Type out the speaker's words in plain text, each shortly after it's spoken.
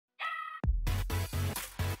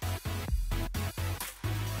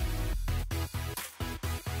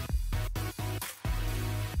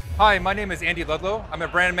Hi, my name is Andy Ludlow. I'm a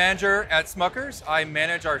brand manager at Smucker's. I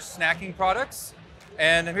manage our snacking products,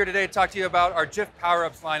 and I'm here today to talk to you about our Jif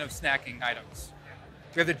Power-Ups line of snacking items.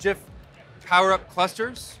 We have the Jif Power-Up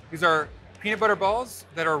clusters. These are peanut butter balls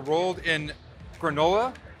that are rolled in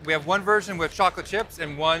granola. We have one version with chocolate chips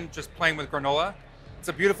and one just plain with granola. It's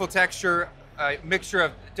a beautiful texture, a mixture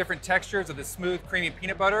of different textures of the smooth, creamy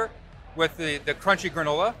peanut butter with the crunchy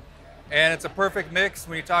granola. And it's a perfect mix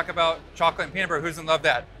when you talk about chocolate and peanut butter. Who doesn't love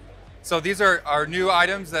that? So these are our new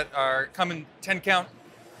items that come in 10-count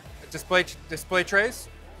display trays.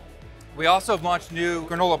 We also have launched new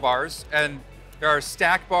granola bars, and there are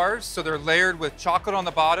stack bars, so they're layered with chocolate on the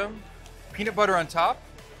bottom, peanut butter on top.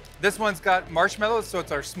 This one's got marshmallows, so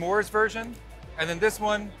it's our s'mores version. And then this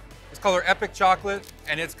one is called our Epic Chocolate,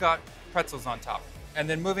 and it's got pretzels on top. And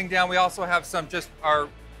then moving down, we also have some just our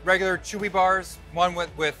regular chewy bars, one with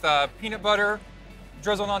peanut butter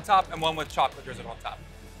drizzled on top and one with chocolate drizzled on top.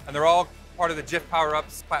 And they're all part of the Jif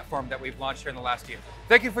Power-Ups platform that we've launched here in the last year.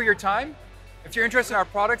 Thank you for your time. If you're interested in our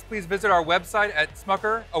products, please visit our website at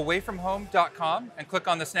smuckerawayfromhome.com and click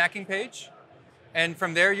on the snacking page. And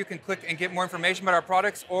from there, you can click and get more information about our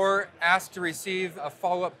products or ask to receive a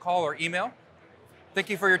follow-up call or email. Thank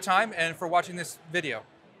you for your time and for watching this video.